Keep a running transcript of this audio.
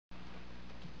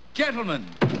Gentlemen,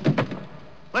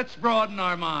 let's broaden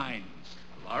our minds.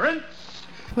 Lawrence?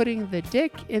 Putting the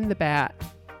dick in the bat.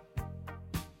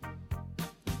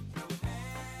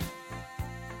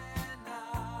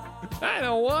 I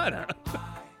don't wanna.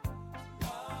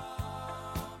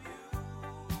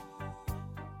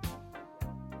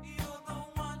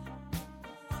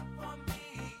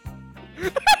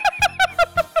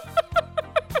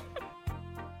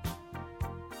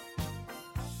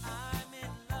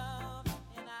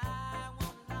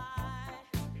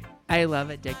 I love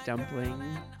a dick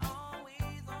dumpling.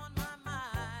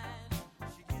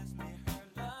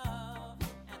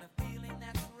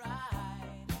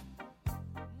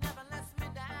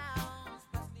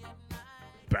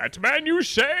 Batman, you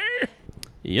say?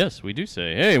 Yes, we do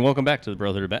say. Hey, welcome back to the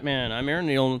Brotherhood of Batman. I'm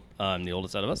Aaron, I'm the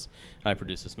oldest out of us. I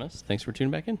produce this mess. Thanks for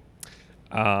tuning back in.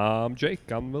 I'm Jake.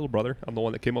 I'm the little brother. I'm the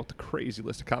one that came up with the crazy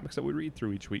list of comics that we read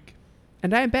through each week.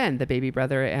 And I'm Ben, the baby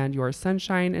brother and your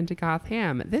sunshine into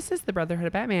Gotham. This is the Brotherhood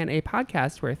of Batman, a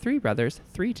podcast where three brothers,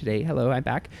 three today, hello, I'm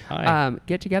back, Hi.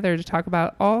 get together to talk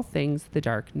about all things The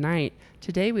Dark Knight.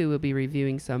 Today we will be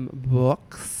reviewing some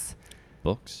books.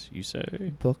 Books, you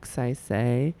say? Books, I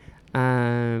say.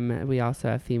 We also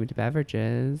have themed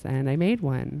beverages, and I made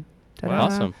one. Ta-da.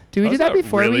 Awesome. Do we do that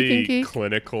before really we kinky?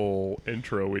 clinical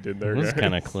intro we did there, It was guys.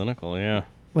 kind of clinical, yeah.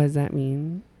 What does that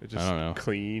mean? It's just I don't know.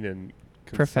 clean and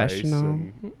concise Professional.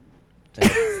 and-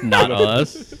 Not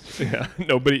us. yeah,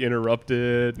 nobody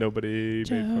interrupted. Nobody made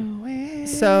fun.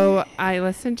 So I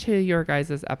listened to your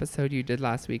guys' episode you did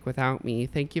last week without me.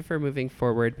 Thank you for moving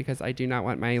forward because I do not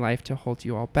want my life to hold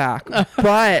you all back.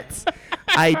 But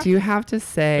I do have to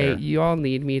say, Fair. you all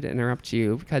need me to interrupt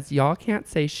you because y'all can't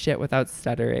say shit without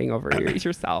stuttering over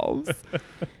yourselves.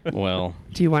 Well,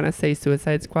 Do you want to say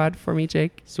Suicide Squad for me,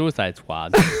 Jake? Suicide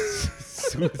Squad.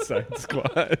 Suicide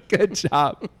Squad. Good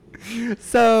job.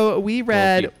 So we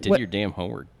read... Well, if you did your damn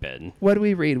homework, Ben. What did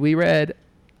we read? We read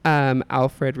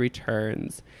Alfred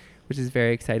Returns, which is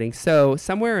very exciting. So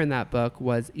somewhere in that book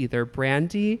was either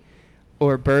brandy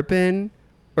or bourbon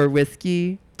or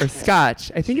whiskey or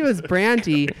scotch. I think it was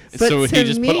brandy. But So to he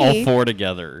just me, put all four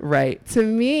together. Right. To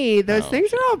me, those Oh,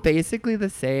 things are all basically the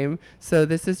same. So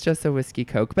this is just a whiskey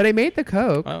Coke. But I made the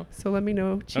Coke. Oh. So let me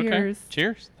know. Okay. Cheers.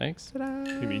 Cheers. Thanks. Ta-da.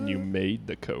 You mean you made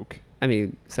the Coke? I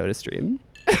mean, SodaStream.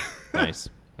 Nice.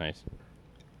 Nice.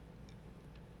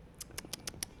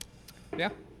 Yeah.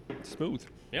 Smooth.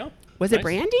 Yeah. Was Nice. it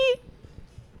brandy?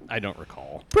 I don't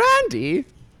recall. Brandy.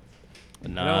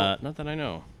 But not that I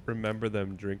know. Remember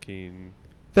them drinking.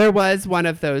 There was one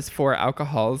of those four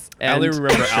alcohols. I only and-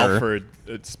 remember Sure. Alfred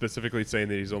specifically saying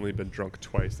that he's only been drunk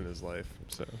twice in his life.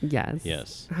 So Yes.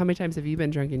 Yes. How many times have you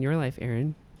been drunk in your life,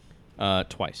 Aaron?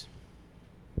 Twice.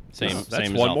 Same. that's same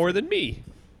as one Alfred. more than me.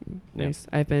 Yeah. Nice.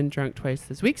 I've been drunk twice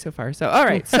this week so far. So, all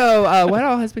right. So, what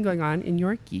all has been going on in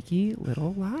your geeky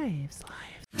little lives?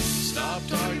 Stop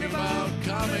talking about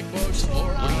comic books or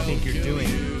What do you think you're doing,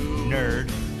 nerd?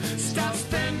 stop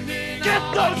spending Get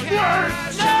those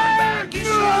words, nerd!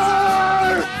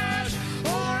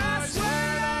 Or I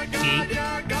swear to God Geek.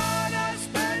 you're gonna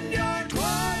spend your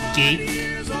 20 Geek.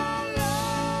 years alone.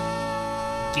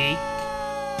 Geek.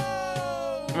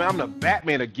 I mean, I'm the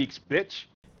Batman of geeks, bitch.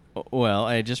 Well,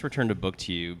 I just returned a book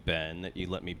to you, Ben, that you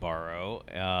let me borrow,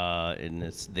 and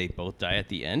They Both Die at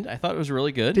the End. I thought it was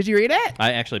really good. Did you read it?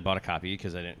 I actually bought a copy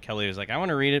because I didn't. Kelly was like, "I want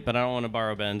to read it, but I don't want to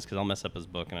borrow Ben's because I'll mess up his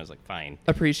book." And I was like, "Fine."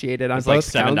 Appreciated on It's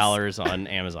both like counts. $7 on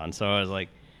Amazon, so I was like,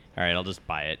 "All right, I'll just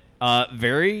buy it."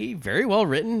 Very, very well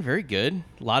written, very good.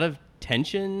 A lot of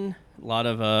tension, a lot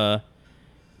of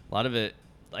it.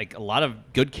 Like a lot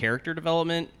of good character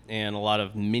development and a lot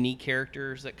of mini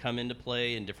characters that come into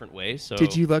play in different ways. So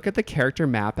Did you look at the character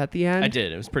map at the end? I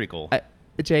did. It was pretty cool.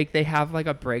 Jake, they have like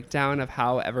a breakdown of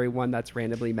how everyone that's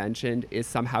randomly mentioned is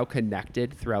somehow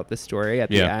connected throughout the story at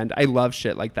the Yeah. end. I love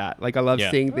shit like that. Like I love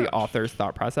Yeah. seeing the author's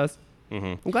thought process.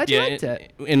 I'm glad you liked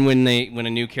it. And when a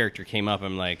new character came up,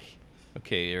 I'm like,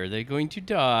 okay, are they going to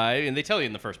die? And they tell you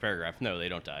in the first paragraph, no, they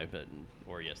don't die,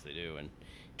 or yes, they do. And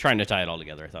trying to tie it all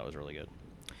together, I thought was really good.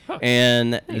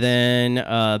 And then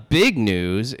big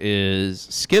news is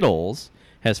Skittles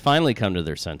has finally come to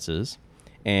their senses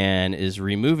and is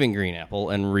removing Green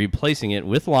Apple and replacing it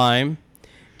with lime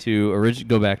to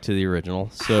go back to the original.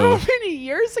 So How many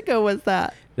years ago was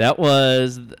that? that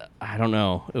was, I don't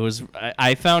know. It was,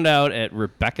 I found out at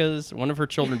Rebecca's, one of her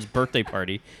children's birthday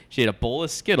party. She had a bowl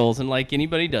of Skittles, and like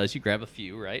anybody does, you grab a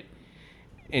few, right?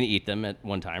 And eat them at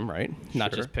one time, right?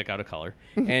 Not just pick out a color.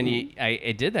 And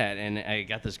I did that, and I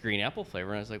got this green apple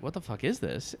flavor, and I was like, what the fuck is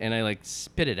this? And I like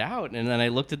spit it out, and then I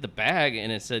looked at the bag,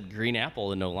 and it said green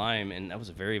apple and no lime, and that was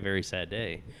a very, very sad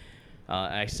day.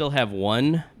 I still have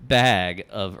one bag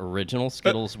of original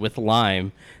Skittles with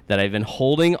lime that I've been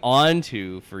holding on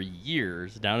to for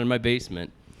years down in my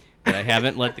basement that I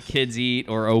haven't let the kids eat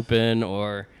or open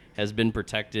or has been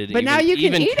protected. But now you can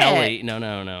even eat Kelly, it.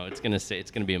 No. It's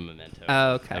gonna be a memento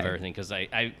Okay. of everything because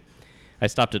I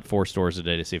stopped at 4 stores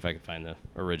today to see if I could find the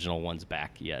original ones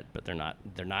back yet, but they're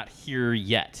not here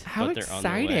yet. How but they're on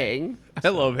their way. exciting. I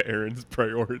love Aaron's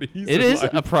priorities. It is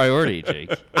a priority,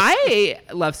 Jake. I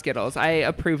love Skittles. I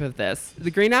approve of this.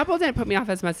 The green apple didn't put me off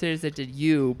as much as it did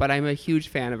you, but I'm a huge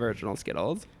fan of original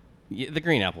Skittles. Yeah, the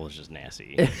green apple is just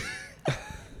nasty.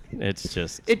 It's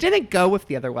just It didn't go with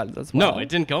the other ones as well. no, it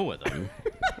didn't go with them,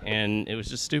 and it was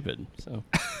just stupid. So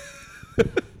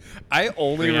I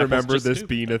only Green apple's remember just this stupid.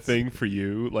 being a thing for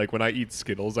you. Like when I eat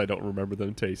Skittles, I don't remember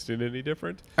them tasting any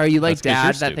different. Are you like That's 'cause you're Dad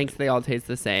that stupid. thinks they all taste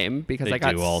the same? Because they I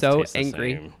got do all so taste the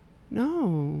angry. same.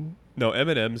 No. No,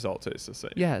 M&M's all taste the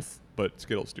same. Yes. But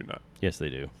Skittles do not. Yes, they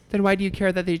do. Then why do you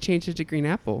care that they changed it to green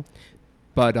apple?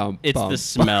 But It's the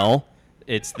smell.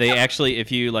 It's they actually,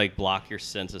 if you like block your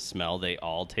sense of smell, they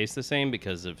all taste the same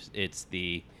because of it's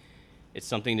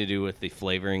something to do with the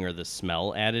flavoring or the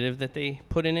smell additive that they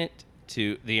put in it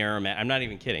to the aromatic. I'm not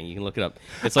even kidding. You can look it up.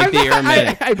 It's like the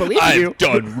aromatic. I believe you. I've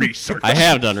done research. I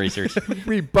have done research.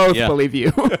 We both Yeah. believe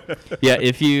you. Yeah,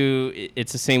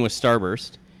 it's the same with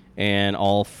Starburst and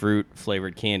all fruit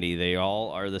flavored candy. They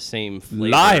all are the same flavor.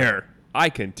 Liar. I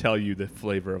can tell you the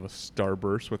flavor of a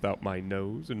Starburst without my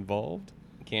nose involved.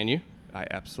 Can you? I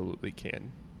absolutely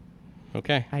can.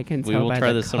 Okay. I can We tell will by try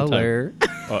the this sometime. color.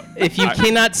 If you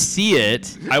cannot see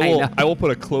it, I know. will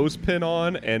put a clothespin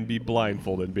on and be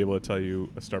blindfolded and be able to tell you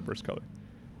a Starburst color.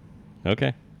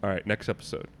 okay. All right, next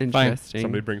episode. Interesting.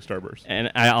 Somebody bring Starburst.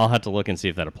 And I'll have to look and see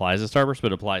if that applies to Starburst,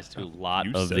 but it applies to a lot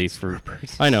You of said the fruit.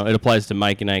 Starburst. I know it applies to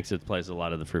Mike and Ike's. It applies to a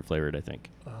lot of the fruit flavored. I think.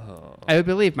 I would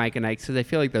believe Mike and Ike's because I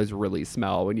feel like those really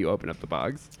smell when you open up the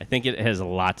box. I think it has a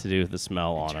lot to do with the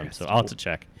smell on them. So I'll have to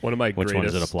check One of my which ones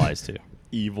it greatest applies to.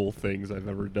 evil things I've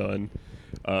ever done.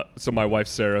 So my wife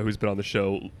Sarah, who's been on the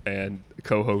show and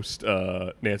co-host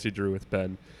Nancy Drew with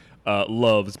Ben,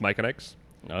 loves Mike and Ike's,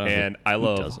 and I who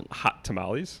love doesn't? hot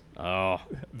tamales, Oh,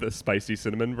 the spicy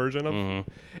cinnamon version of. Mhm.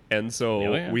 And so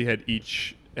Oh, yeah. we had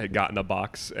each had gotten a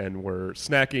box and were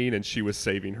snacking, and she was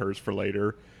saving hers for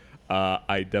later.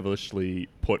 I devilishly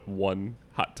put one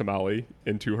hot tamale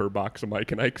into her box of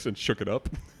Mike and Ike's and shook it up.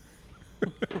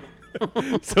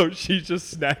 So she's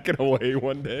just snacking away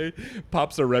one day,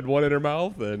 pops a red one in her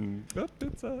mouth, and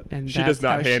And she that's does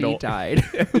not how handle. she died.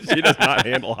 She does not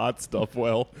handle hot stuff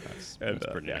well. That's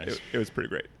pretty nice. It was pretty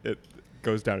great. It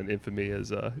goes down in infamy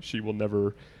as she will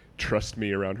never trust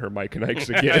me around her Mike and Ike's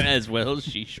again. as well as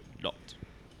she should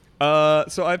not.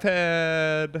 So I've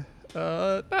had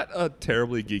not a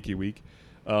terribly geeky week,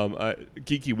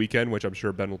 geeky weekend, which I'm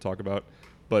sure Ben will talk about,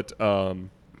 but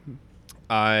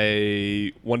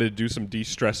I wanted to do some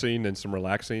de-stressing and some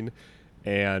relaxing,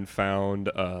 and found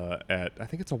at I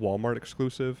think it's a Walmart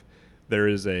exclusive. There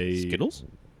is a Skittles?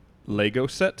 Lego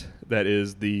set that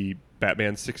is the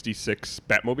Batman 66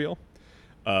 Batmobile,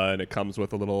 and it comes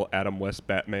with a little Adam West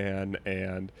Batman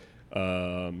and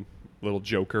little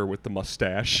Joker with the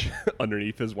mustache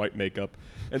underneath his white makeup.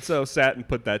 And so sat and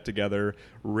put that together.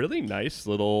 Really nice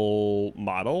little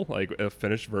model, like a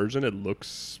finished version. It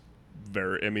looks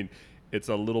very, I mean, it's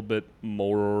a little bit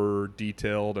more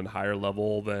detailed and higher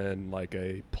level than like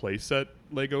a playset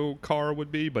Lego car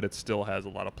would be, but it still has a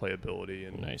lot of playability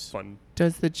and Nice. fun.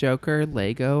 Does the Joker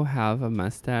Lego have a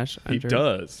mustache He under?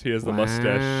 does. He has the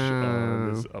mustache on Wow.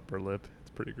 his upper lip.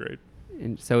 It's pretty great.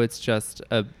 And so it's just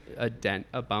a dent,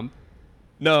 a bump.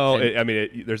 No, And-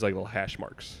 there's like little hash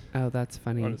marks Oh, that's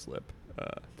funny. on his lip.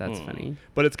 That's funny.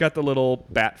 But it's got the little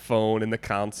bat phone in the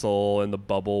console and the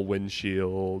bubble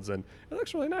windshields, and it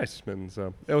looks really nice. And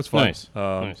so it was fun. Nice.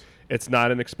 Nice. It's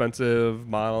not an expensive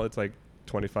model. It's like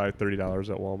 $25, $30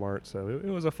 at Walmart. So it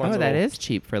was a fun. Oh, that little- is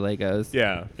cheap for Legos.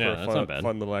 Yeah, for Yeah, a that's fun, not bad.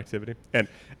 fun little activity. And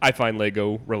I find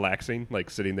Lego relaxing,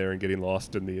 like sitting there and getting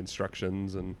lost in the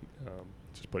instructions and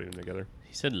just putting them together.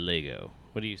 He said Lego.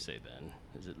 What do you say, Ben?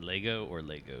 Is it Lego or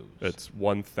Legos? It's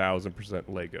 1000%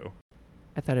 Lego.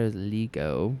 I thought it was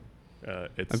Lego. I'm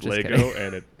It's just Lego,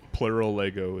 kidding. and plural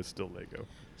Lego is still Lego.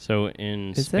 So in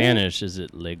Is that- Spanish, is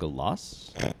it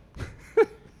Legolas?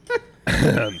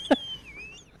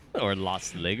 Or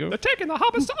Los Lego? taking the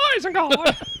hobbits to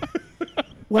Isengard.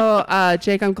 Well,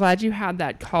 Jake, I'm glad you had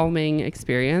that calming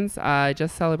experience. I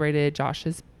just celebrated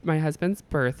my husband's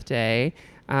birthday.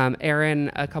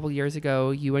 Aaron, a couple years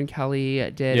ago, you and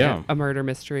Kelly did Yeah. a murder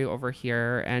mystery over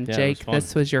here. And Yeah, it Jake, was fun.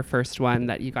 this was your first one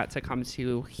that you got to come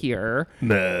to here.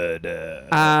 Murder.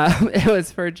 It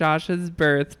was for Josh's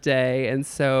birthday. And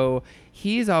so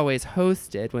he's always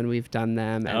hosted when we've done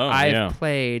them, and Oh, I've yeah.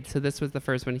 played. So this was the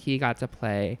first one he got to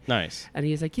play. Nice. And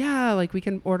he's like, yeah, like we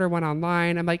can order one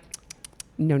online. I'm like,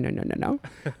 no.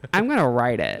 I'm going to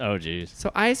write it. Oh, geez.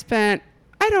 So I spent,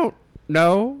 I don't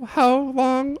know how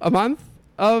long, a month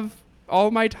of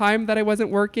all my time that I wasn't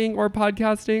working or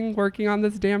podcasting, working on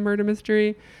this damn murder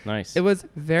mystery. Nice. It was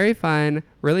very fun.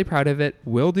 Really proud of it.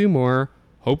 Will do more.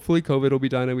 Hopefully COVID will be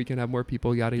done and we can have more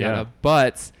people, yada, Yeah. yada.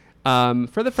 But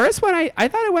for the first one, I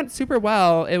thought it went super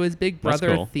well. It was Big That's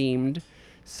Brother cool. themed.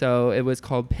 So it was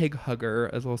called Pig Hugger,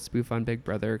 a little spoof on Big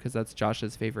Brother, because that's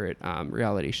Josh's favorite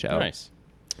reality show. Nice.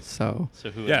 So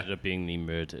So who Yeah. ended up being the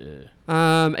murderer?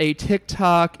 a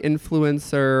TikTok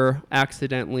influencer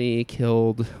accidentally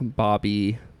killed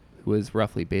Bobby, who was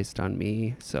roughly based on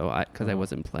me. So because I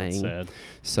wasn't playing. Sad.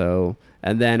 So,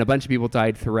 and then a bunch of people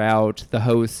died throughout. The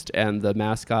host and the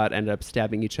mascot ended up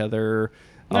stabbing each other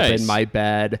up Nice. in my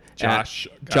bed. Josh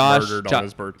got murdered on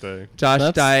his birthday. Josh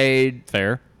That's died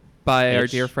Fair. by our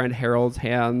Ish. dear friend Harold's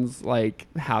hands like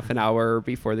half an hour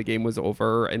before the game was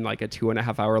over in like a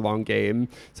 2.5 hour long game.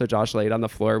 So Josh laid on the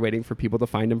floor waiting for people to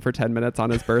find him for 10 minutes on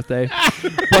his birthday.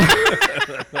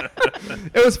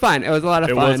 It was fun. It was a lot of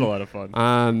It fun. was a lot of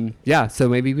fun. Yeah, so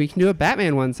maybe we can do a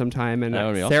Batman one sometime. And That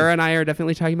would be Sarah awesome. and I are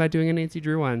definitely talking about doing a Nancy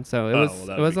Drew one. So it Oh, was well, it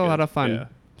that'd was be a lot good. of fun. Yeah.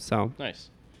 So Nice.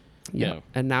 yeah. Yeah.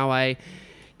 And now I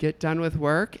get done with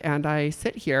work and I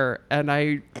sit here and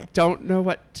I don't know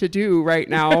what to do right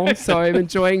now. So I'm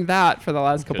enjoying that for the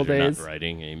last couple Because you're days. not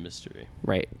writing a mystery.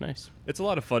 Right. Nice. It's a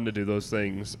lot of fun to do those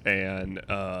things and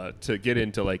to get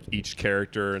into like each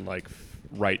character and like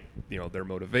write their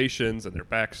motivations and their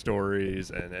backstories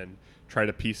and try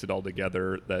to piece it all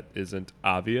together that isn't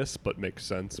obvious but makes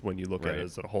sense when you look at Right. it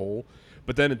as a whole.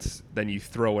 But then you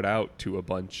throw it out to a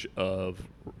bunch of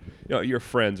your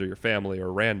friends or your family or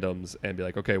randoms and be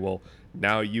like, okay, well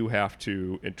now you have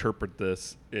to interpret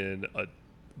this in a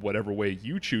whatever way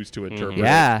you choose to interpret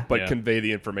Yeah. it, but Yeah. convey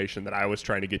the information that I was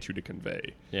trying to get you to convey.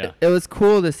 Yeah. It was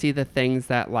cool to see the things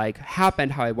that like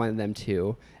happened how I wanted them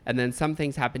to, and then some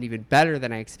things happened even better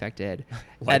than I expected.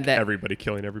 Like and that, everybody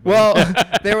killing everybody. well,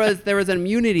 there was an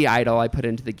immunity idol I put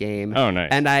into the game. Oh, nice.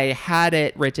 And I had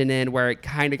it written in where it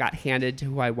kind of got handed to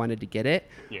who I wanted to get it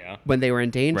Yeah. when they were in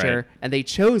danger, Right. and they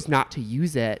chose not to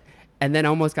use it. And then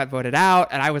almost got voted out,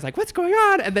 and I was like, "What's going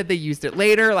on?" And then they used it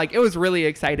later. Like it was really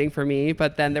exciting for me.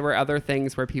 But then there were other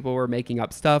things where people were making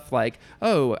up stuff, like,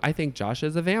 "Oh, I think Josh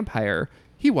is a vampire."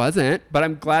 He wasn't, but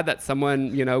I'm glad that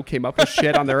someone came up with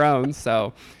shit on their own.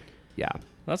 So, yeah,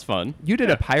 That's fun. you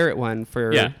did a pirate one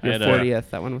for Yeah, I your had a-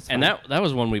 40th. That one was fun. And that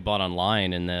was one we bought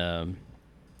online, and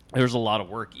there was a lot of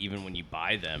work even when you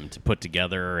buy them to put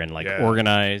together and like Yeah.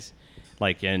 organize.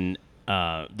 Like in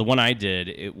the one I did,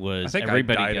 it was I think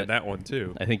everybody I died got- in that one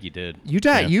too. I think you did. you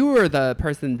died. Yeah. You were the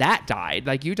person that died.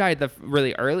 Like you died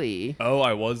really early. Oh,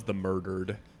 I was the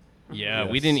murdered. Yeah,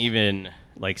 we Yes. didn't even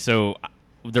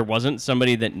there wasn't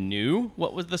somebody that knew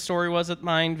what was the story was at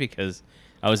mine because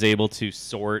I was able to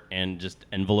sort and just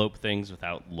envelope things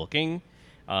without looking.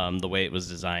 The way it was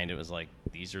designed, it was like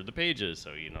these are the pages,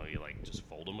 so you like just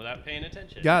fold them without paying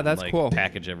attention. Yeah, and, that's like, cool.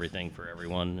 Package everything for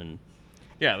everyone, and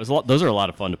yeah, it was a lot. Those are a lot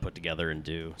of fun to put together and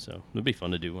do. So it'd be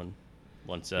fun to do one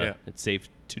once Yeah. it's safe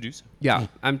to do so. Yeah,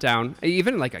 I'm down.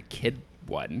 Even like a kid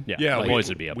one. Yeah, Yeah, the boys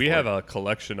would be up. we for have it. a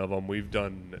collection of them. We've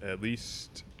done at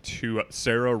least 2.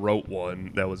 Sarah wrote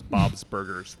one that was Bob's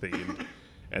Burgers themed,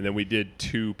 and then we did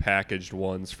 2 packaged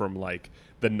ones from like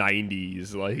the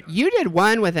 90s. Like You did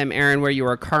one with him, Aaron, where you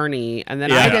were Carney, and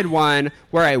then Yeah. I did one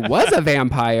where I was a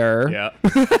vampire. yeah,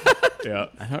 yeah.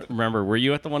 I don't remember. Were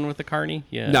you at the one with the Carney?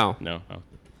 Yeah. No. No. Oh.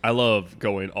 I love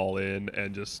going all in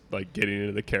and just like getting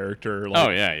into the character. Like,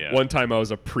 Oh, yeah. One time I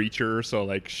was a preacher, so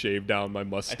like shaved down my I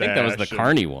mustache. think that was the and-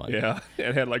 Carney one. Yeah,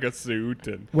 and had like a suit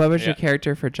and. What was your Yeah.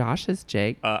 character for Josh's,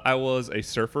 Jake? I was a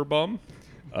surfer bum,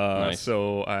 Nice.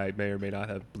 so I may or may not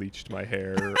have bleached my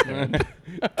hair and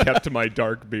kept my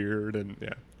dark beard, and yeah.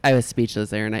 I was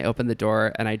speechless, Aaron. I opened the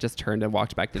door and I just turned and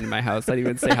walked back into my house. I didn't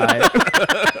even say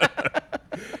hi.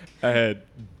 I had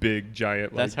big,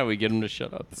 giant, That's like how we get him to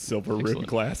shut up. silver rimmed Excellent.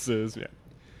 glasses. Yeah.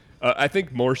 I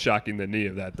think more shocking than any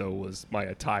of that though was my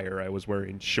attire. I was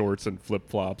wearing shorts and flip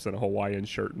flops and a Hawaiian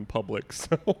shirt in public,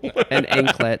 so And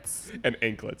anklets. and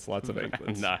anklets, lots of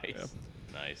anklets. Nice. Yeah.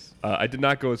 Nice. I did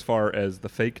not go as far as the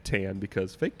fake tan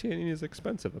because fake tanning is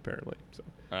expensive apparently. So,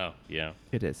 Oh, yeah.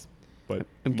 It is. but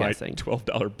I'm my guessing.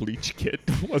 $12 bleach kit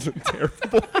wasn't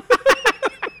terrible.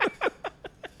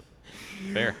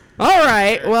 Fair. All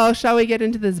right. Well, shall we get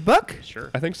into this book?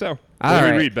 Sure. I think so. All What did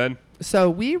right. we read, Ben? So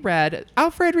we read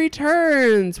Alfred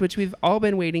Returns, which we've all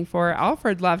been waiting for.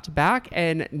 Alfred left back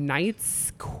in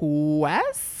Knight's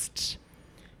Quest.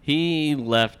 He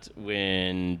left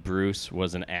when Bruce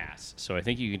was an ass. So I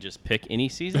think you can just pick any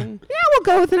season. Yeah, we'll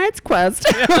go with the Knight's Quest.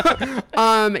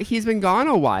 He's been gone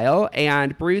a while,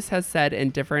 and Bruce has said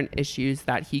in different issues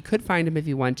that he could find him if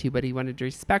he wanted to, but he wanted to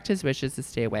respect his wishes to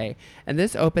stay away. And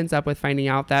this opens up with finding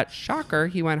out that, shocker,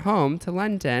 he went home to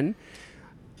London.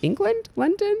 England?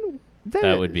 London?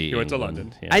 That would be He went to England,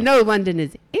 London. yeah. I know London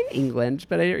is in England,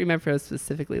 but I didn't remember if it was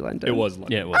specifically London. It was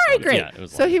London. Yeah, it was. All right, London. great. Yeah, it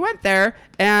was So he London. went there,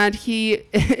 and he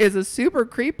is a super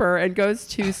creeper and goes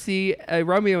to see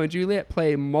Romeo and Juliet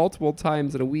play multiple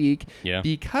times in a week Yeah.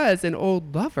 because an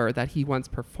old lover that he once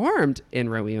performed in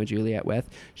Romeo and Juliet with,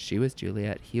 she was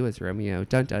Juliet, he was Romeo,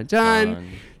 dun dun dun. Dun.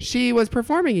 She was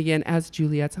performing again as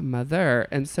Juliet's mother,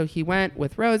 and so he went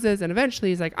with roses, and eventually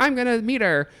he's like, I'm going to meet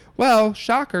her. Well,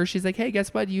 shocker, she's like, hey,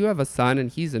 guess what? You have a son, and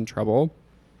he's in trouble.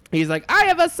 He's like, I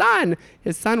have a son.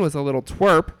 His son was a little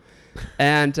twerp,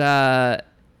 and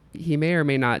he may or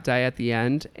may not die at the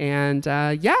end. And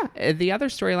the other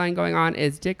storyline going on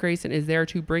is Dick Grayson is there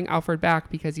to bring Alfred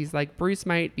back because he's like, Bruce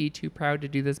might be too proud to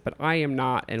do this, but I am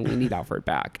not, and we need Alfred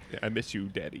back. Yeah, I miss you,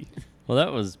 Daddy. Well,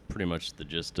 that was pretty much the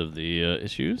gist of the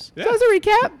issues. Yeah. So as a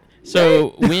recap, So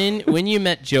when you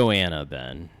met Joanna,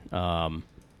 Ben,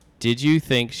 did you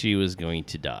think she was going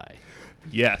to die?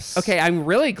 Yes. okay, I'm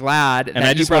really glad And that I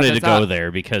you just brought wanted to this go up.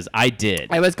 there because I did.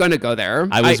 I was going to go there.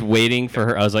 I was waiting for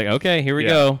her. I was like, okay, here we Yeah.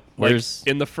 go. Like, There's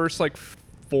in the first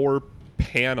 4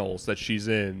 panels that she's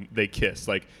in, they kiss.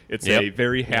 Like it's Yep. a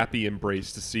very happy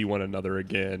embrace to see one another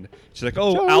again. She's like,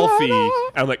 "Oh, Joanna!" Alfie," and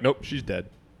I'm like, "Nope, she's dead."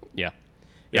 yeah.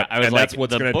 Yeah, I was and like, that's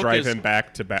what's the going to book drive is- him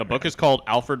back to The Batman. book is called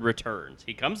Alfred Returns.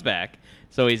 He comes back,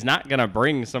 so he's not gonna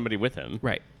bring somebody with him,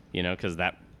 Right. You know, because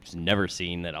that's never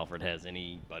seen that Alfred has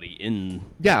anybody in.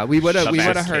 Yeah, we would have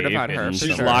Batman's heard cave about her. and for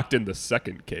She's sure. locked in the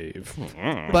second cave.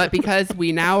 But because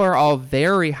we now are all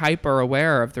very hyper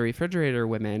aware of the refrigerator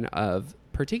women of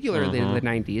particularly the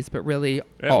 90s, but really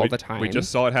Yeah, all we, the time. We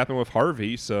just saw it happen with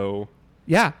Harvey, so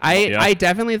yeah, Yeah. I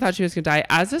definitely thought she was going to die.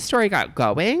 As the story got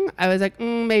going, I was like,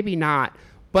 maybe not.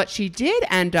 But she did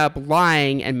end up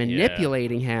lying and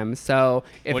manipulating him. So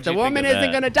if What'd the you think woman of isn't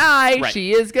that? going to die, Right.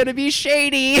 she is going to be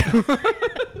shady.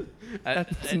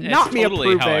 That's not me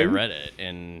totally how I approving. read it,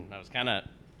 and I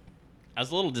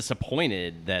was a little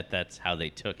disappointed that that's how they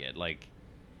took it. Like,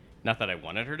 not that I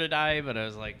wanted her to die, but I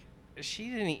was like, she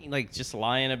didn't just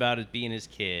lying about it being his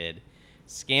kid,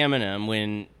 scamming him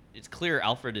when it's clear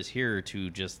Alfred is here to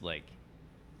just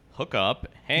hook up,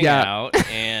 hang Yeah. out,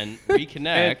 and reconnect.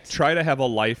 and try to have a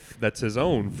life that's his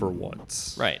own for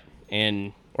once, Right,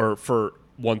 and or for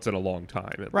once in a long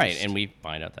time. At right, least. and we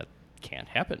find out that can't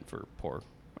happen for poor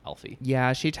Alfie.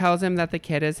 Yeah, she tells him that the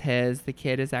kid is his. The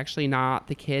kid is actually not.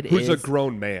 The kid Who's is a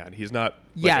grown man? He's not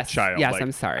like Yes, a child. yes, Like,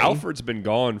 I'm sorry. Alfred's been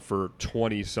gone for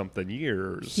 20-something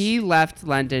years. He left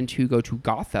London to go to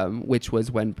Gotham, which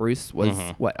was when Bruce was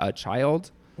a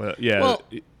child, Well, yeah. Well,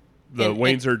 the and-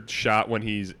 Waynes are shot when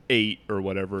he's 8 or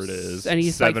whatever it is. and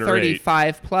he's 7 like or 8.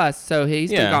 35 plus, so he's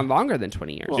been Yeah. gone longer than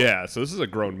 20 years. Yeah, so this is a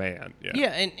grown man. Yeah.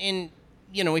 Yeah,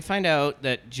 and we find out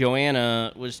that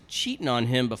Joanna was cheating on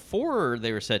him before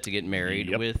they were set to get married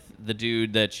Yep. with the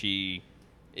dude that she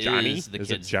Johnny? is the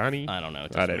Is it kid's. Johnny? I don't know.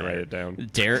 It I doesn't didn't write matter. it down.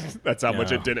 Derek. That's how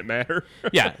much No. it didn't matter.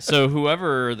 Yeah. So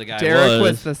whoever the guy Derek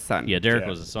was the son. Yeah, Derek Yeah.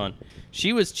 was the son.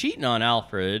 She was cheating on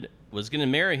Alfred. Was going to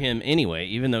marry him anyway,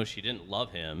 even though she didn't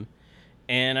love him.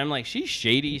 And I'm like, she's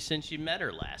shady since you met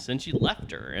her last, since you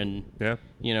left her, and Yeah.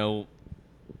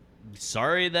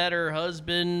 sorry that her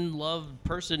husband, loved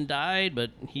person died,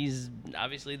 but he's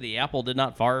obviously the apple did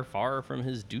not far from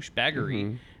his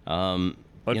douchebaggery.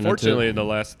 Unfortunately, in the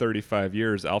last 35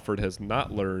 years, Alfred has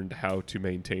not learned how to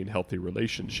maintain healthy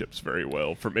relationships very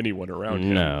well from anyone around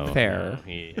him. no, Fair. no,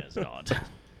 he has not.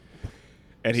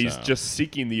 And he's So. just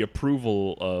seeking the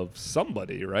approval of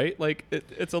somebody, right? Like,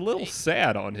 it's a little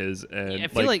sad on his end. Yeah, I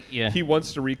feel like, yeah. He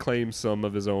wants to reclaim some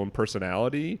of his own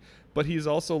personality, but he's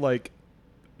also like,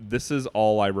 this is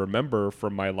all I remember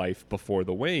from my life before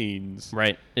the Waynes.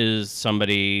 Right, is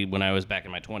somebody when I was back in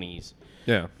my 20s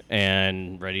Yeah.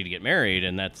 and ready to get married,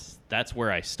 and that's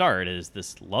where I start, is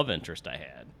this love interest I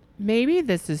had. Maybe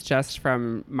this is just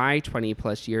from my 20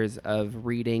 plus years of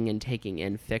reading and taking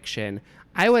in fiction.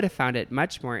 I would have found it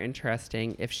much more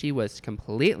interesting if she was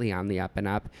completely on the up and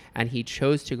up and he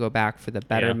chose to go back for the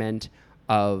betterment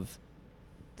of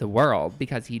the world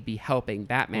because he'd be helping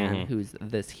Batman, who's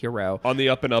this hero. On the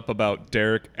up and up about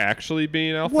Derek actually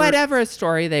being Alfred. Whatever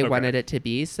story they Okay. wanted it to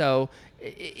be. So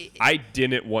I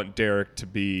didn't want Derek to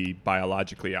be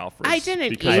biologically Alfred. I didn't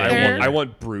because either. I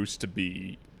want Bruce to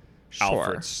be Sure.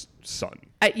 Alfred's son.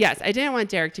 Yes, I didn't want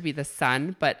Derek to be the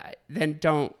son, but then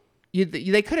don't.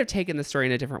 They could have taken the story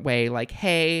in a different way. Like,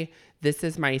 hey, this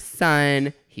is my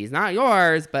son. He's not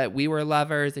yours, but we were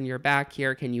lovers and you're back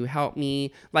here. Can you help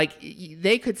me? Like,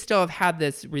 they could still have had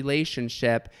this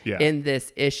relationship in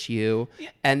this issue.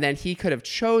 And then he could have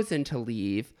chosen to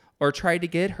leave or tried to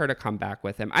get her to come back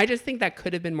with him. I just think that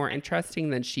could have been more interesting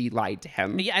than she lied to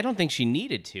him. Yeah, I don't think she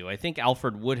needed to. I think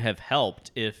Alfred would have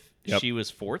helped if she was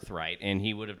forthright, and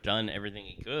he would have done everything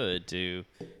he could to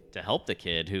help the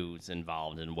kid who's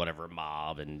involved in whatever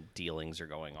mob and dealings are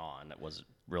going on. That was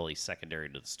really secondary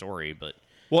to the story, but...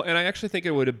 Well, and I actually think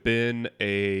it would have been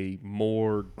a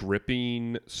more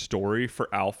gripping story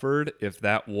for Alfred if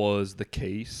that was the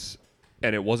case,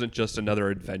 and it wasn't just another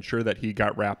adventure that he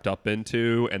got wrapped up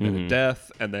into, and then a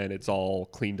death, and then it's all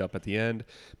cleaned up at the end.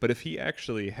 But if he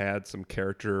actually had some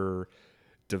character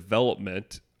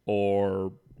development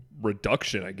or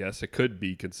reduction, I guess it could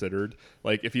be considered.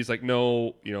 Like if he's like,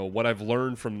 no, what I've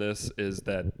learned from this is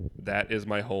that is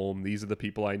my home. These are the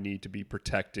people I need to be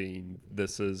protecting.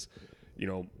 This is,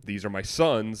 these are my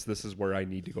sons. This is where I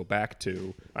need to go back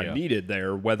to. I'm needed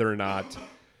there, whether or not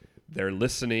they're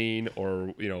listening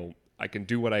or, I can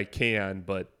do what I can,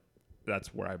 but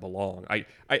that's where I belong. I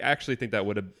actually think that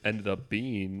would have ended up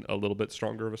being a little bit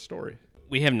stronger of a story.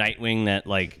 We have Nightwing that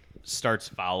starts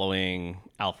following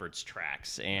Alfred's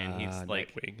tracks, and he's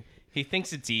Nightwing. He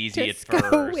thinks it's easy at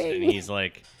first, and he's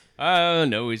like, oh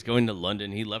no, he's going to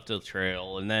London. He left a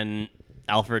trail, and then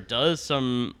Alfred does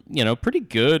some, pretty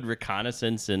good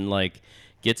reconnaissance and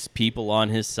gets people on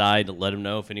his side to let him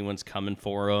know if anyone's coming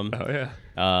for him. Oh yeah.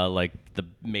 The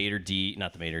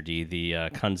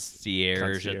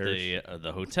concierge at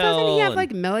the hotel. Doesn't he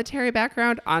have military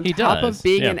background on top of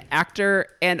being an actor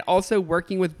and also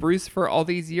working with Bruce for all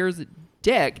these years?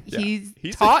 Dick, he's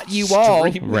taught you all.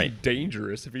 Extremely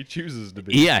dangerous if he chooses to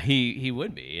be. Yeah, he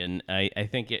would be, and I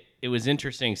think it was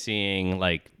interesting seeing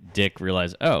Dick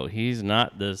realize, oh, he's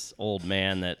not this old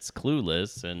man that's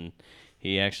clueless, and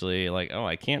he actually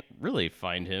I can't really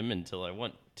find him until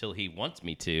he wants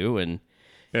me to, and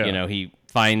he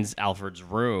finds Alfred's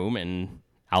room, and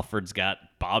Alfred's got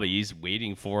bobbies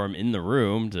waiting for him in the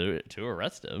room to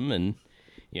arrest him, and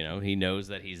he knows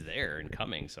that he's there and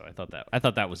coming. So I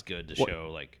thought that was good to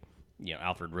show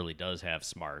Alfred really does have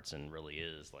smarts and really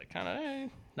is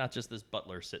not just this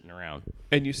butler sitting around.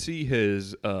 And you see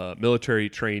his military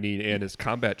training and his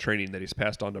combat training that he's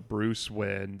passed on to Bruce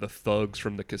when the thugs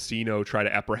from the casino try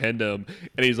to apprehend him,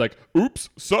 and he's like, "Oops,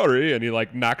 sorry," and he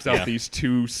knocks out these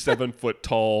 2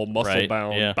 7-foot-tall,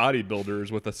 muscle-bound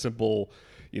bodybuilders with a simple,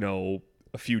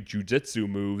 a few jujitsu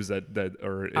moves that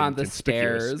are on the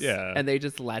stairs, yeah, and they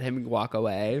just let him walk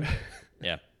away.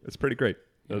 Yeah, it's pretty great.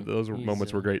 Those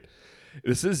moments were great.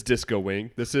 This is Disco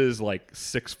Wing. This is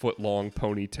 6-foot-long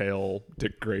ponytail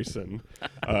Dick Grayson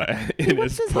in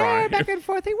his prime. Hair back and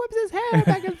forth. He whips his hair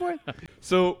back and forth.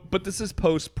 So, but this is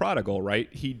post-Prodigal,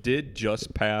 right? He did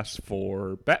just pass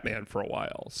for Batman for a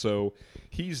while, so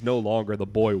he's no longer the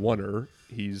boy wonder.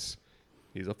 He's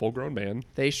a full-grown man.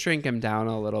 They shrink him down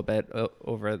a little bit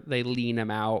They lean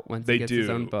him out once he gets his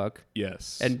own book.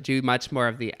 Yes, and do much more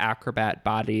of the acrobat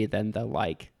body than the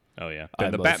Oh yeah,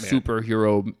 the Batman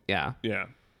superhero. Yeah.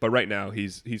 But right now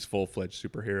he's full-fledged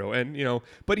superhero, and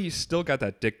but he's still got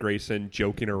that Dick Grayson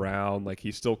joking around.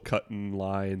 He's still cutting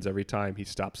lines every time he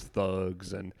stops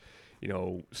thugs, and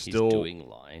still he's doing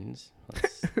lines.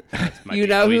 That's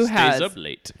who has stays up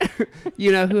late.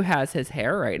 Who has his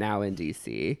hair right now in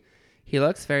DC? He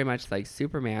looks very much like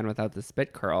Superman without the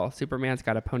spit curl. Superman's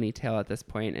got a ponytail at this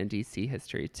point in DC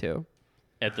history too.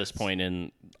 At this point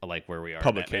in where we are,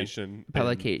 publication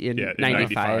in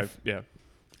 95. Yeah,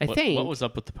 I think. What was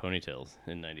up with the ponytails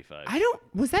in 95?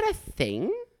 Was that a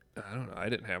thing? I don't know. I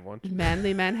didn't have one. Did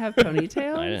manly men have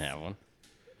ponytails? I didn't have one.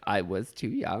 I was too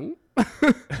young.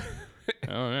 Oh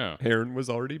no. Aaron was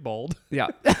already bald. Yeah.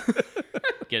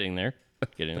 Getting there.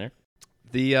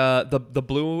 The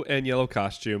blue and yellow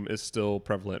costume is still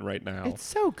prevalent right now. It's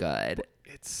so good.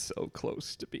 It's so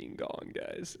close to being gone,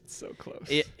 guys. It's so close.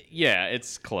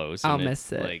 It's close. I'll miss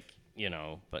it.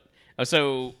 But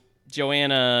so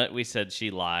Joanna, we said she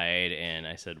lied, and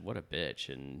I said, what a bitch,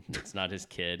 and it's not his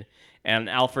kid. And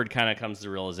Alfred kind of comes to the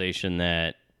realization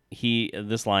that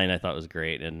this line I thought was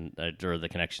great, and or the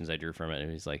connections I drew from it.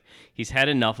 And he's like, he's had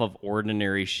enough of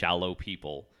ordinary, shallow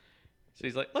people. So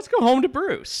he's like, let's go home to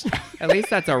Bruce. At least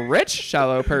that's a rich,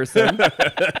 shallow person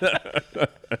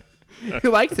who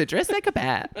likes to dress like a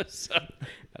bat. So,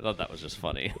 I thought that was just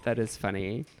funny. That is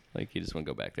funny. You just want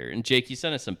to go back there. And Jake, you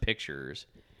sent us some pictures.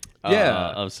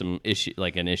 Yeah. Of some issue,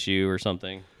 an issue or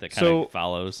something that kind of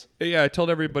follows. Yeah, I told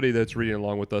everybody that's reading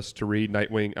along with us to read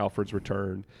Nightwing, Alfred's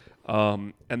Return.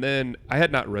 And then I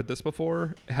had not read this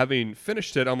before. Having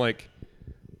finished it, I'm like,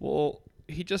 well,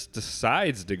 he just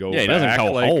decides to go. Yeah, he doesn't back.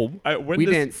 go Like, home. We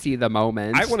didn't see the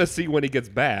moment. I want to see when he gets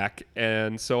back,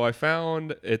 and so I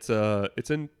found it's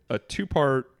in a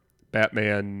 2-part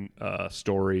Batman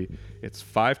story. It's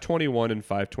 521 and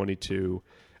 522.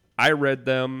 I read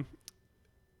them.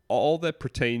 All that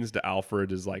pertains to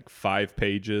Alfred is like 5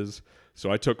 pages.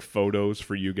 So I took photos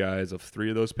for you guys of 3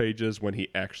 of those pages when he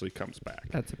actually comes back.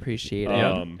 That's appreciated.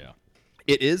 Yeah.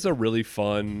 It is a really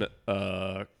fun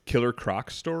Killer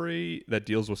Croc story that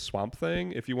deals with Swamp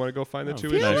Thing. If you want to go find the 2 I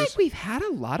feel issues. like we've had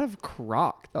a lot of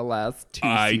Croc the last 2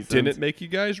 I seasons. didn't make you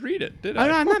guys read it, did Oh I?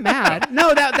 no, I'm not mad.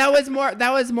 No, that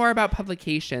was more about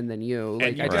publication than you. Like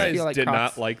And you I just guys feel like did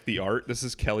Croc's- not like the art. This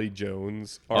is Kelly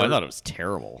Jones' Oh, art. I thought it was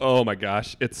terrible. Oh my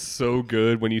gosh, it's so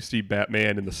good when you see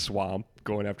Batman in the swamp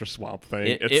going after Swamp Thing.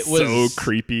 It It's was- so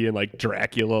creepy and like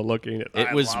Dracula looking.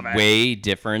 It was way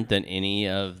different than any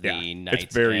of the Yeah, Knight's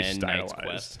it's very End, Knight's stylized.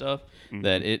 Quest stuff.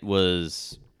 That it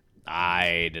was,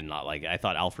 I did not like it. I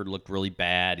thought Alfred looked really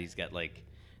bad. He's got like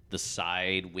the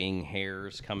side wing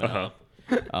hairs coming up.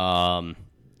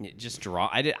 It just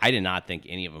I did not think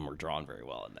any of them were drawn very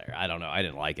well in there. I don't know. I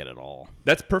didn't like it at all.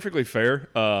 That's perfectly fair.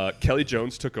 Kelly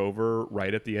Jones took over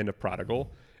right at the end of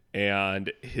Prodigal,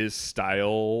 and his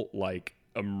style like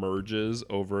emerges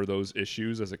over those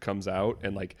issues as it comes out,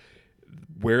 and like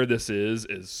where this is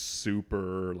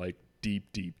super like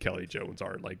deep Kelly Jones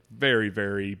art, like very,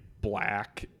 very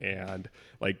black, and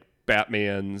like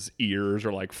Batman's ears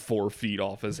are like 4 feet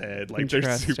off his head, like they're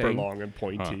super Interesting. long and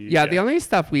pointy. Yeah, the only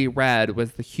stuff we read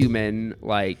was the human,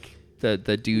 like the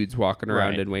dudes walking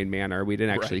around Right. in Wayne Manor. We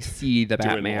didn't actually Right. see the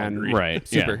Doing Batman laundry.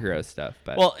 Right, yeah. superhero stuff.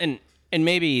 But Well, and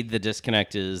maybe the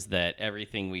disconnect is that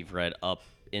everything we've read up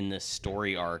in this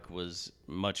story arc was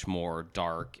much more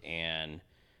dark and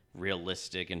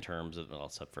realistic in terms of, well,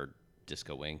 except for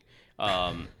Disco Wing,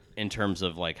 in terms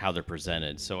of like how they're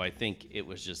presented. So I think it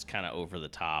was just kind of over the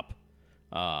top,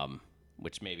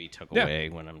 which maybe took Yeah. away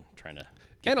when I'm trying to.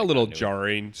 get and a the little continuity.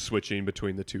 jarring switching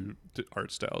between the two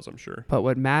art styles, I'm sure. But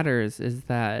what matters is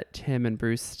that Tim and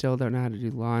Bruce still don't know how to do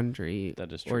laundry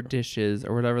That is or true. dishes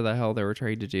or whatever the hell they were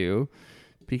trying to do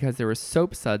because there were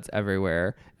soap suds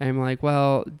everywhere. And I'm like,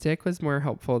 well, Dick was more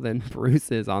helpful than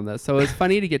Bruce is on this. So it was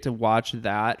funny to get to watch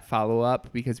that follow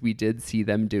up because we did see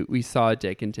we saw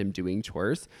Dick and Tim doing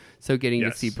chores. So getting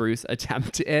to see Yes. Bruce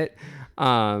attempt it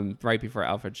right before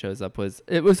Alfred shows up was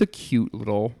a cute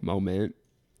little moment.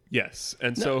 Yes,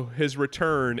 and so his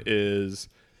return is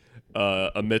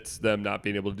amidst them not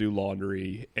being able to do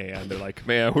laundry, and they're like,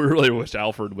 "Man, we really wish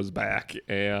Alfred was back."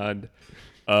 And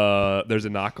there's a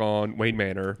knock on Wayne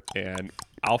Manor, and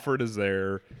Alfred is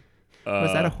there.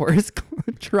 Was that a horse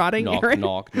trotting, Knock, Aaron?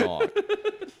 knock, knock.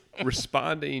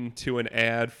 responding to an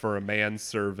ad for a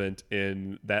manservant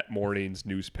in that morning's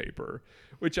newspaper,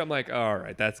 which I'm like, all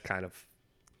right, that's kind of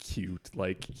cute.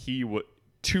 Like he would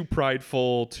too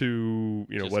prideful to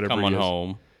Just whatever. coming he is.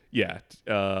 home. Yeah.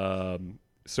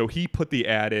 So he put the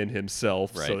ad in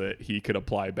himself so Right. that he could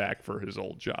apply back for his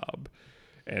old job,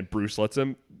 and Bruce lets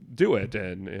him do it,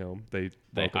 and they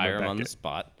They welcome hire him back on the in.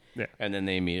 spot. Yeah. And then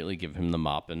they immediately give him the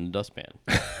mop and dustpan.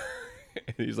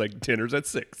 And he's like, dinner's at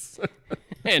 6.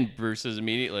 And Bruce is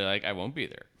immediately like, I won't be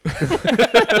there.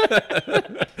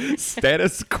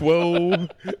 Status quo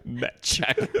match.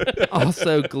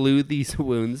 Also, glue these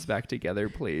wounds back together,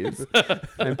 please.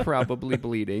 I'm probably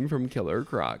bleeding from Killer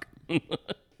Croc.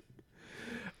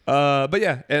 But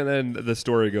yeah, and then the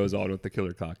story goes on with the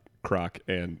Killer Croc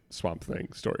and Swamp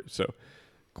Thing story. So,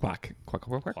 quack.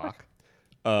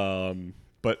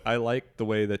 But I like the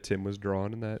way that Tim was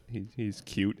drawn in that. He's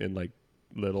cute and like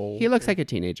little. He looks like a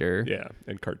teenager. Yeah,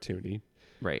 and cartoony.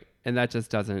 Right. And that just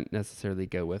doesn't necessarily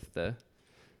go with the...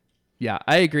 Yeah,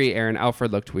 I agree, Aaron.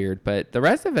 Alfred looked weird, but the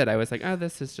rest of it, I was like, oh,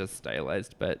 this is just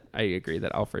stylized. But I agree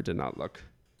that Alfred did not look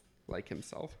like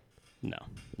himself. No,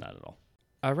 not at all.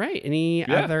 All right. Any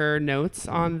other notes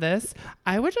on this?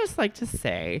 I would just like to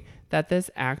say that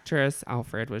this actress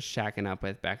Alfred was shacking up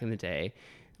with back in the day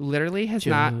literally has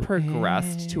not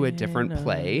progressed to a different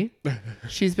play.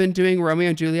 She's been doing Romeo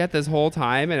and Juliet this whole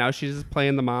time, and now she's just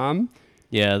playing the mom.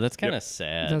 Yeah, that's kind of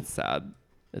sad. That's sad.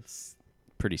 It's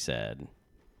pretty sad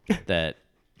that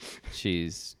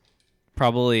she's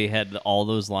probably had all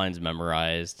those lines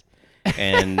memorized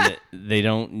and they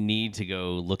don't need to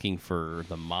go looking for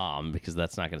the mom because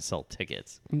that's not going to sell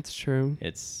tickets. It's true.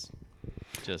 It's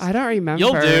just... I don't remember.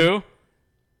 You'll do.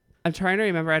 I'm trying to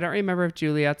remember. I don't remember if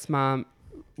Juliet's mom...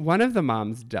 One of the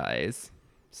moms dies.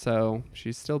 So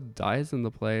she still dies in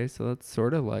the play. So that's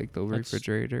sort of like the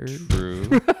refrigerator. True.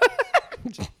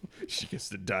 She gets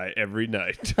to die every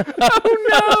night.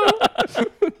 Oh,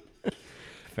 no!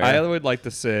 I would like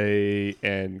to say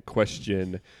and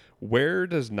question where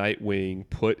does Nightwing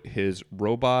put his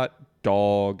robot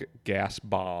dog gas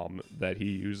bomb that he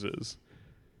uses?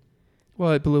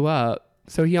 Well, it blew up,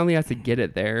 so he only has to get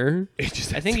it there. I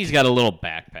think he's got a little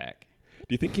backpack.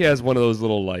 Do you think he has one of those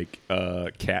little like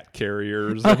cat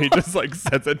carriers and he just like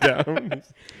sets it down?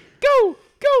 Go,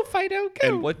 Fido, go.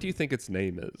 And what do you think its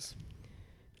name is?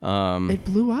 It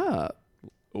blew up.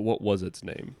 What was its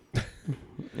name?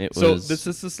 It So was this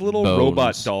is this little Bones.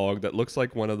 robot dog that looks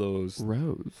like one of those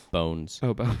Rose. Bones.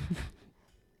 Oh, but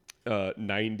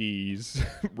 90s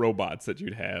robots that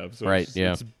you'd have. So Right, it's,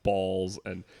 yeah. it's balls,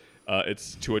 and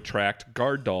it's to attract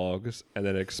guard dogs, and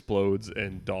then it explodes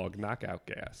in dog knockout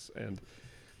gas. And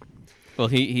Well,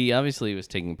 he obviously was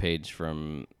taking a page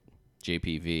from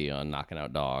JPV on knocking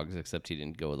out dogs, except he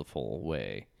didn't go the full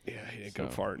way. yeah, he didn't go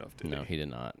far enough, did No, he? he did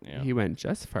not. Yeah. he went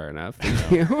just far enough.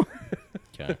 Thank you.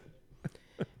 Okay.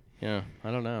 Yeah,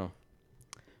 I don't know.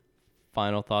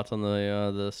 Final thoughts on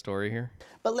the story here?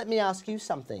 But let me ask you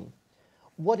something.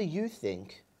 What do you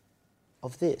think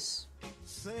of this?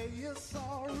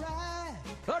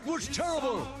 That was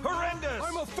terrible! Horrendous!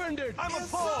 I'm offended! I'm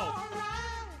appalled!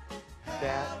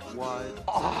 That was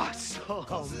awesome.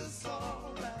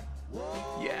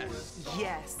 Yes.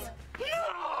 Yes.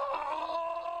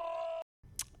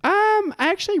 I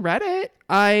actually read it.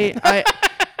 I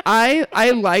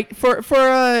like for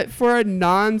a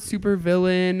non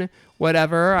supervillain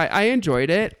whatever. I enjoyed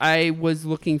it. I was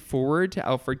looking forward to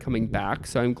Alfred coming back,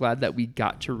 so I'm glad that we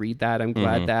got to read that. I'm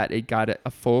glad that it got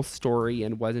a full story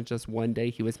and wasn't just one day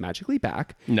he was magically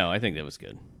back. No, I think that was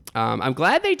good. I'm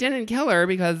glad they didn't kill her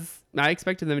because I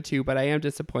expected them to, but I am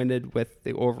disappointed with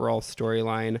the overall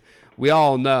storyline.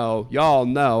 Y'all know,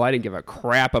 I didn't give a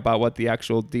crap about what the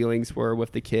actual dealings were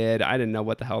with the kid. I didn't know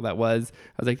what the hell that was.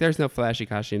 I was like, there's no flashy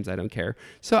costumes. I don't care.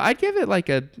 So I'd give it like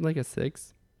a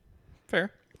 6,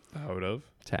 Fair. Out of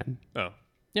 10. Oh,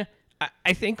 Yeah.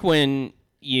 I think when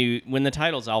the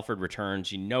title's Alfred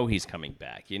Returns, you know he's coming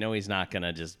back. You know he's not going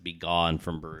to just be gone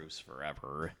from Bruce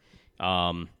forever.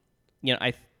 Like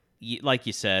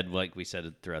you said, like we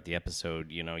said throughout the episode,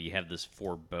 you know, you have this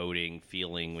foreboding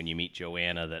feeling when you meet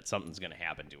Joanna that something's going to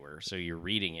happen to her. So you're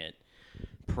reading it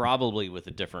probably with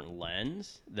a different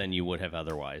lens than you would have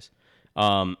otherwise.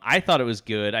 I thought it was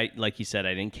good. Like you said,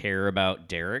 I didn't care about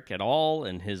Derek at all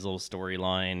and his little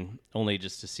storyline, only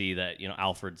just to see that, you know,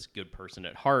 Alfred's a good person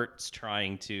at heart, is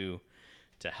trying to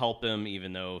help him,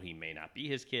 even though he may not be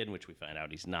his kid, which we find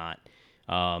out he's not.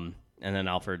 And then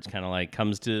Alfred's kind of like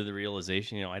comes to the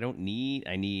realization, you know, I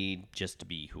need just to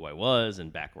be who I was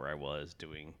and back where I was,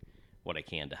 doing what I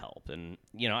can to help. And,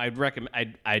 you know,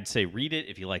 I'd say read it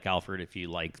if you like Alfred, if you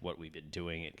like what we've been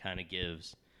doing. It kind of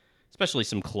gives especially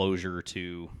some closure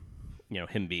to, you know,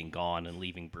 him being gone and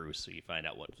leaving Bruce, so you find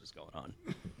out what was going on.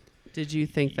 Did you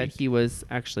think that he was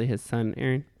actually his son,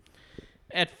 Aaron?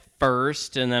 At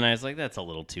first, and then I was like, that's a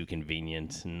little too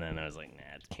convenient. And then I was like,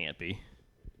 nah, it can't be.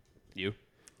 You?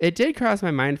 It did cross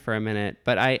my mind for a minute,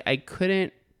 but I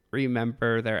couldn't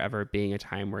remember there ever being a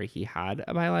time where he had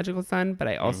a biological son, but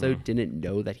I also didn't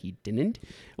know that he didn't.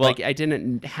 Well, like, I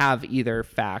didn't have either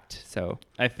fact, so.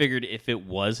 I figured if it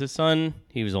was his son,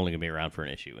 he was only going to be around for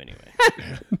an issue anyway.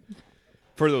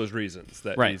 for those reasons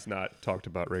that Right. he's not talked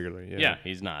about regularly. Yeah,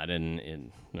 he's not. And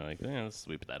you know, like, let's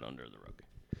sweep that under the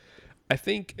rug. I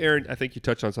think, Aaron, you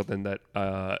touched on something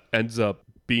that ends up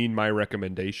being my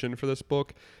recommendation for this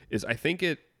book. Is I think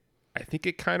it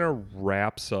kind of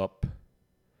wraps up.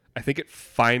 I think it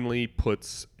finally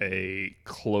puts a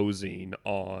closing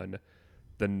on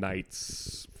the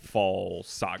Knight's Fall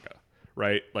saga,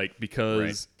 right? Like,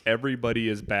 because everybody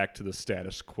is back to the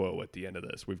status quo at the end of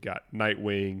this. We've got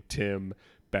Nightwing, Tim,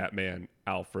 Batman,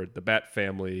 Alfred, the Bat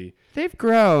family. They've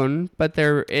grown, but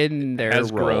they're in their has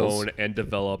roles. grown and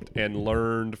developed and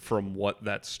learned from what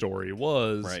that story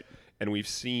was. Right. And we've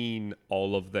seen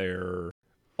all of their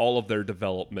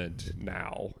development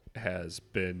now has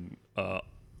been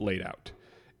laid out.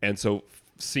 And so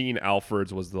seeing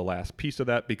Alfred's was the last piece of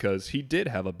that, because he did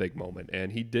have a big moment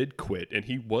and he did quit and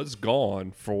he was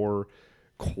gone for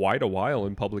quite a while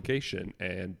in publication,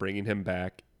 and bringing him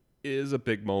back is a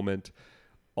big moment.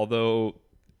 Although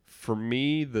for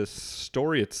me, the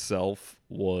story itself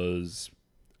was,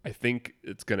 I think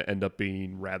it's going to end up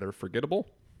being rather forgettable.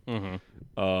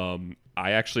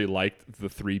 I actually liked the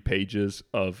 3 pages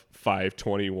of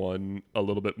 521 a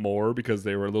little bit more, because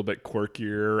they were a little bit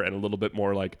quirkier and a little bit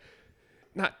more like,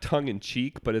 not tongue in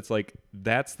cheek, but it's like,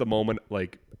 that's the moment,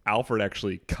 like Alfred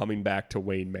actually coming back to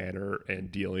Wayne Manor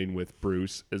and dealing with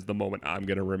Bruce is the moment I'm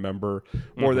going to remember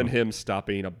more than him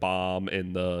stopping a bomb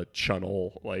in the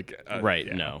channel. Like, Right.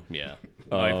 yeah. No. Yeah.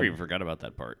 I even forgot about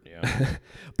that part. Yeah.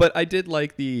 But I did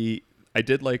like I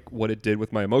did like what it did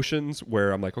with my emotions,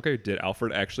 where I'm like, okay, did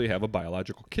Alfred actually have a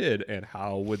biological kid, and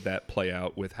how would that play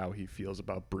out with how he feels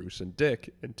about Bruce and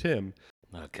Dick and Tim?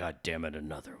 Oh, God damn it,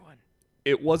 another one.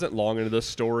 It wasn't long into the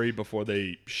story before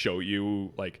they show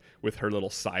you, like, with her little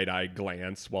side-eye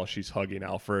glance while she's hugging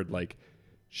Alfred, like,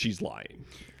 she's lying.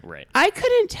 Right. I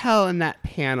couldn't tell in that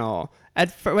panel.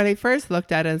 When I first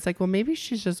looked at it, it's like, well, maybe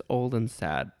she's just old and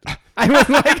sad. I was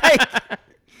like,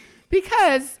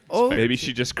 because Maybe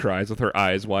she just cries with her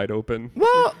eyes wide open.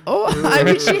 well, I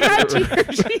mean, she had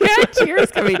tears. She had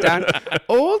tears coming down.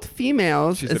 Old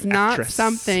females She's is an not actress.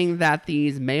 something that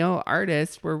these male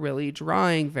artists were really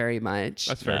drawing very much.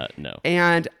 That's fair. No.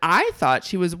 And I thought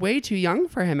she was way too young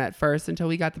for him at first until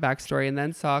we got the backstory and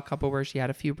then saw a couple where she had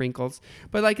a few wrinkles.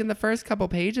 But like in the first couple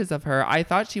pages of her, I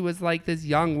thought she was like this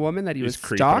young woman that he was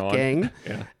creeping on. stalking.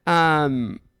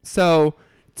 Yeah. So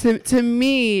to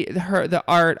me, the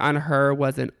art on her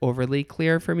wasn't overly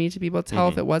clear for me to be able to tell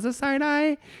if it was a side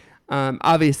eye.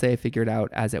 Obviously, I figured out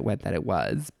as it went that it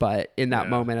was, but in that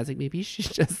moment, I was like, maybe she's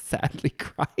just sadly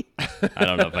crying. I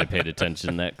don't know if I paid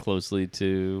attention that closely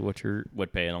to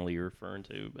what panel you're referring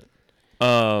to, but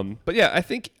But yeah, I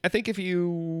think if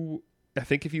you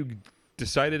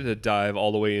decided to dive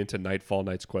all the way into Nightfall,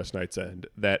 Night's Quest, Night's End,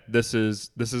 that this is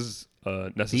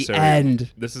necessary. end.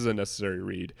 This is a necessary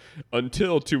read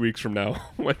until 2 weeks from now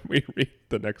when we read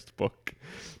the next book.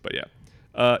 But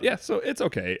yeah, so it's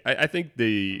okay. I think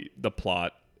the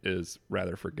plot is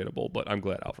rather forgettable, but I'm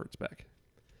glad Alfred's back.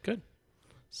 good.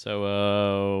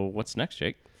 So, what's next,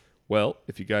 Jake? Well,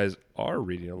 if you guys are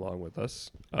reading along with us,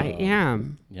 I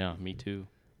am. Yeah, me too.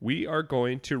 we are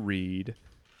going to read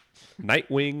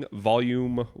Nightwing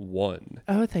Volume 1.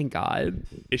 Oh, thank God.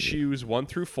 Issues 1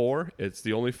 through 4. It's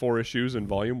the only 4 issues in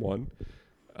Volume 1.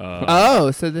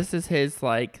 So this is his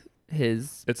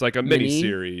It's like a Mini? mini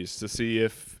series to see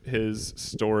if his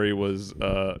story was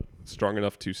strong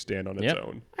enough to stand on its Yep.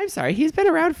 own. I'm sorry, he's been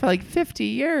around for like 50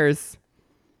 years.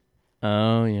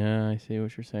 Oh, yeah, I see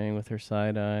what you're saying with her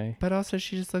side eye. But also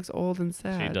she just looks old and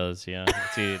sad. She does, yeah.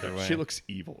 It's either way. She looks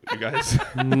evil, you guys.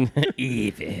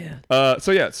 evil.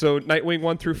 So Nightwing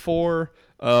 1 through 4,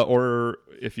 or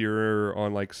if you're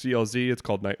on like CLZ, it's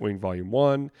called Nightwing Volume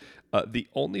 1. The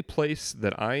only place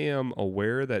that I am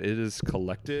aware that it is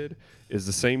collected is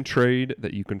the same trade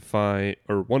that you can find,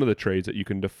 or one of the trades that you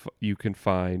can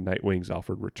find Nightwing's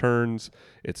Alfred Returns.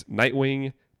 It's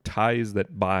Nightwing Ties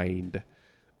That Bind.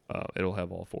 It'll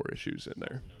have all 4 issues in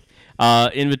there.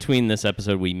 In between this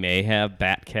episode, we may have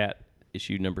Batcat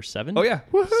issue number 7. Oh, yeah.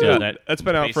 So Yeah, that's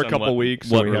been out based for a on couple what- weeks,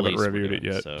 what so we haven't release we're reviewed it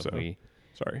doing. yet. So So,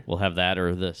 sorry. we'll have that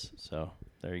or this. So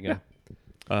there you go.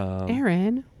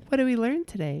 Aaron, what did we learn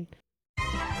today?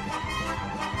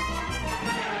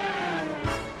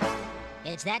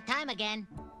 It's that time again.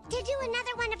 To do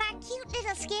another one of our cute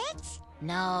little skits?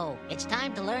 No, it's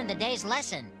time to learn the day's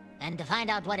lesson. And to find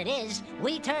out what it is,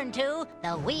 we turn to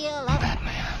the Wheel of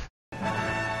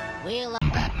Batman. Wheel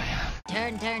of Batman.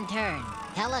 Turn, turn, turn.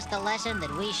 Tell us the lesson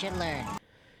that we should learn.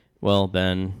 Well,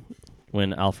 Ben,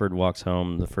 when Alfred walks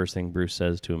home, the first thing Bruce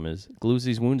says to him is, "Glue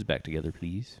these wounds back together,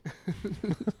 please."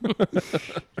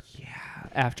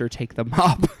 After take the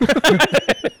mop.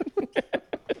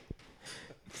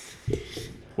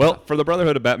 Well, for the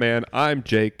Brotherhood of Batman, I'm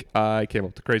Jake. I came up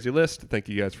with the crazy list. Thank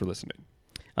you guys for listening.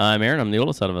 I'm Aaron. I'm the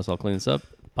oldest out of us. I'll clean this up.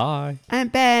 Bye. I'm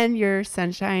Ben, your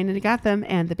sunshine in Gotham,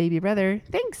 and the baby brother.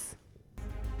 Thanks.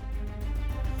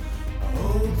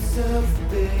 Old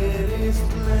self-pity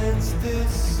cleanse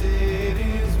this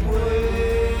city's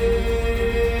way.